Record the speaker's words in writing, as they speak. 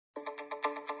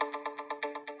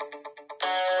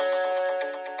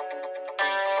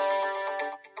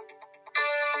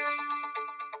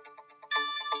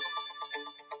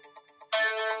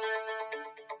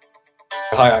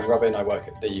hi, I'm Robin. I work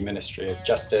at the Ministry of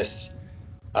Justice,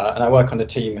 and I work on a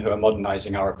team who are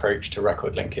modernising our approach to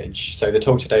record linkage. So the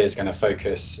talk today is going to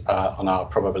focus on our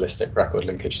probabilistic record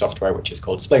linkage software, which is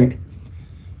called SPLINK.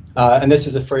 And this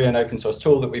is a free and open source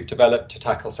tool that we've developed to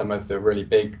tackle some of the really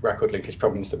big record linkage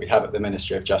problems that we have at the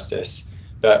Ministry of Justice.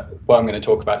 But what I'm going to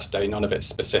talk about today, none of it's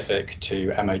specific to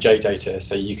MOJ data,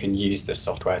 so you can use this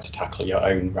software to tackle your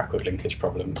own record linkage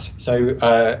problems. So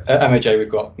at MOJ, we've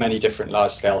got many different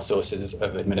large-scale sources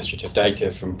of administrative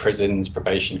data from prisons,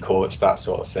 probation courts, that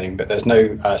sort of thing, but there's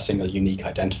no single unique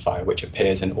identifier which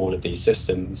appears in all of these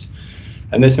systems.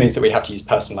 And this means that we have to use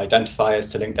personal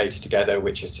identifiers to link data together,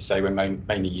 which is to say we're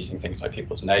mainly using things like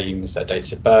people's names, their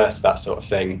dates of birth, that sort of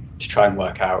thing, to try and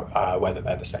work out whether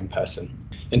they're the same person.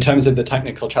 In terms of the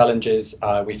technical challenges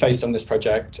we faced on this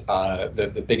project,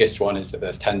 the biggest one is that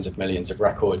there's tens of millions of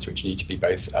records which need to be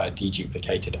both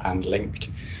deduplicated and linked.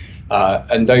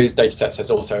 And those data sets,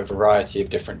 there's also a variety of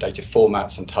different data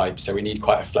formats and types, so we need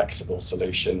quite a flexible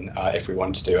solution if we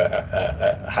want to do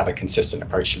have a consistent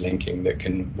approach to linking that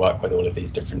can work with all of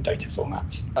these different data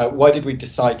formats. Why did we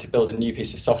decide to build a new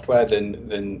piece of software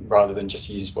rather than just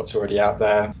use what's already out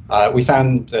there? We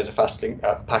found there's a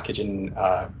FastLink package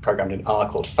programmed in R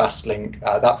called FastLink.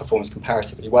 That performs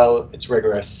comparatively well. It's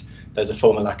rigorous. There's a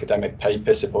formal academic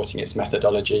paper supporting its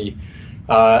methodology.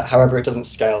 However, it doesn't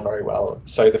scale very well.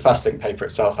 So the FastLink paper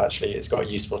itself, actually, it's got a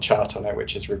useful chart on it,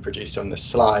 which is reproduced on this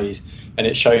slide, and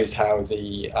it shows how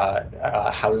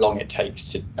how long it takes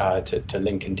to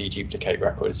link and deduplicate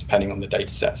records depending on the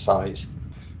data set size.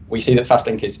 We see that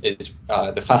FastLink is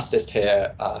the fastest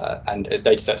here, and as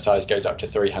data set size goes up to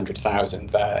 300,000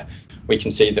 there, we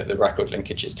can see that the record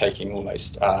linkage is taking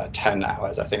almost 10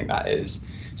 hours, I think that is.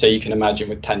 So you can imagine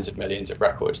with tens of millions of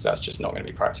records, that's just not going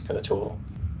to be practical at all.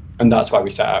 And that's why we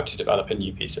set out to develop a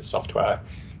new piece of software,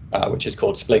 which is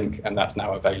called SPLINK, and that's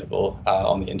now available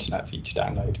on the internet for you to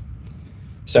download.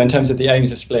 So in terms of the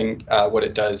aims of SPLINK, what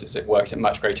it does is it works at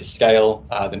much greater scale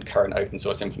than current open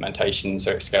source implementation.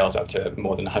 So it scales up to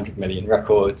more than 100 million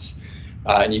records,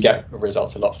 and you get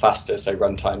results a lot faster. So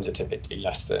runtimes are typically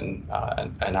less than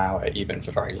an hour, even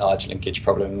for very large linkage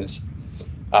problems.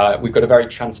 We've got a very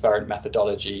transparent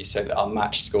methodology so that our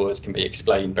match scores can be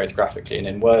explained both graphically and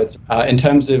in words. In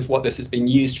terms of what this has been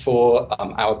used for,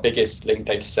 our biggest linked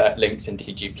data set links and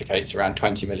deduplicates around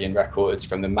 20 million records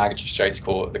from the Magistrates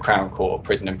Court, the Crown Court,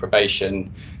 prison and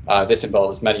probation. This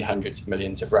involves many hundreds of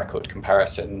millions of record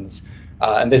comparisons.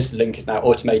 And this link is now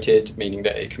automated, meaning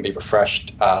that it can be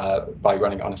refreshed by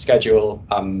running it on a schedule.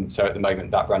 So at the moment,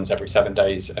 that runs every 7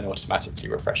 days and automatically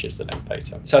refreshes the link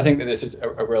data. So I think that this is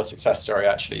a real success story,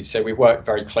 actually. So we work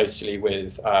very closely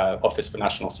with Office for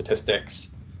National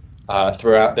Statistics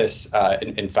throughout this.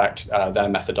 In fact, their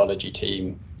methodology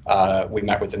team, we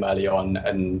met with them early on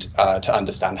and to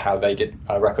understand how they did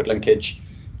record linkage.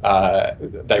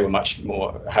 They were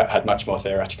had much more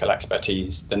theoretical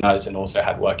expertise than us, and also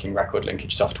had working record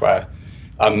linkage software.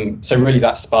 So really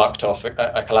that sparked off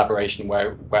a collaboration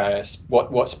where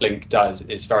what SPLINK does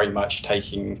is very much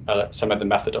taking some of the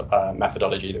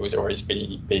methodology that was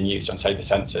already being used on, say, the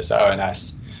census at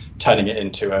ONS, turning it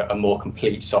into a more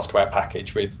complete software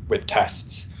package with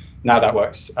tests. Now that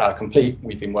works complete.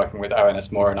 We've been working with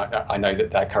ONS more, and I know that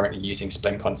they're currently using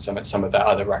SPLINK on some of their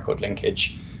other record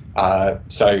linkage.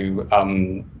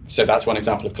 So that's one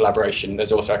example of collaboration.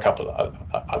 There's also a couple of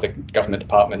other government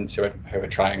departments who are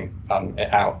trying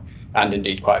it out, and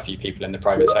indeed quite a few people in the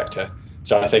private sector.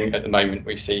 So I think at the moment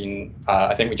we've seen,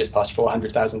 I think we just passed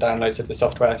 400,000 downloads of the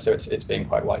software, so it's being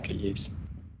quite widely used.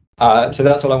 So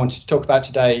that's all I wanted to talk about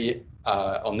today.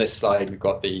 On this slide, we've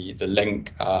got the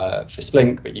link for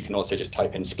SPLINK, but you can also just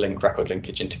type in SPLINK record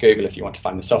linkage into Google if you want to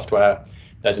find the software.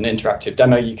 There's an interactive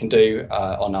demo you can do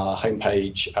on our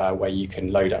homepage where you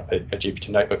can load up a Jupyter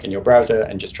Notebook in your browser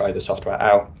and just try the software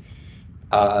out.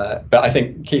 But I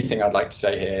think the key thing I'd like to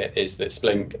say here is that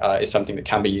SPLINK is something that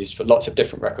can be used for lots of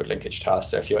different record linkage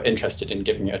tasks. So if you're interested in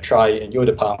giving it a try in your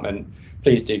department,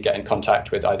 please do get in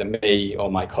contact with either me or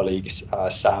my colleagues,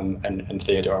 Sam and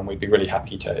Theodore, and we'd be really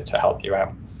happy to help you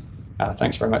out.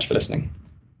 Thanks very much for listening.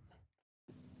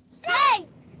 Hey!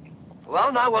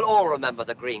 Well, now we'll all remember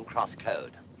the Green Cross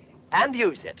Code and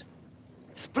use it.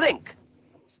 SPLINK.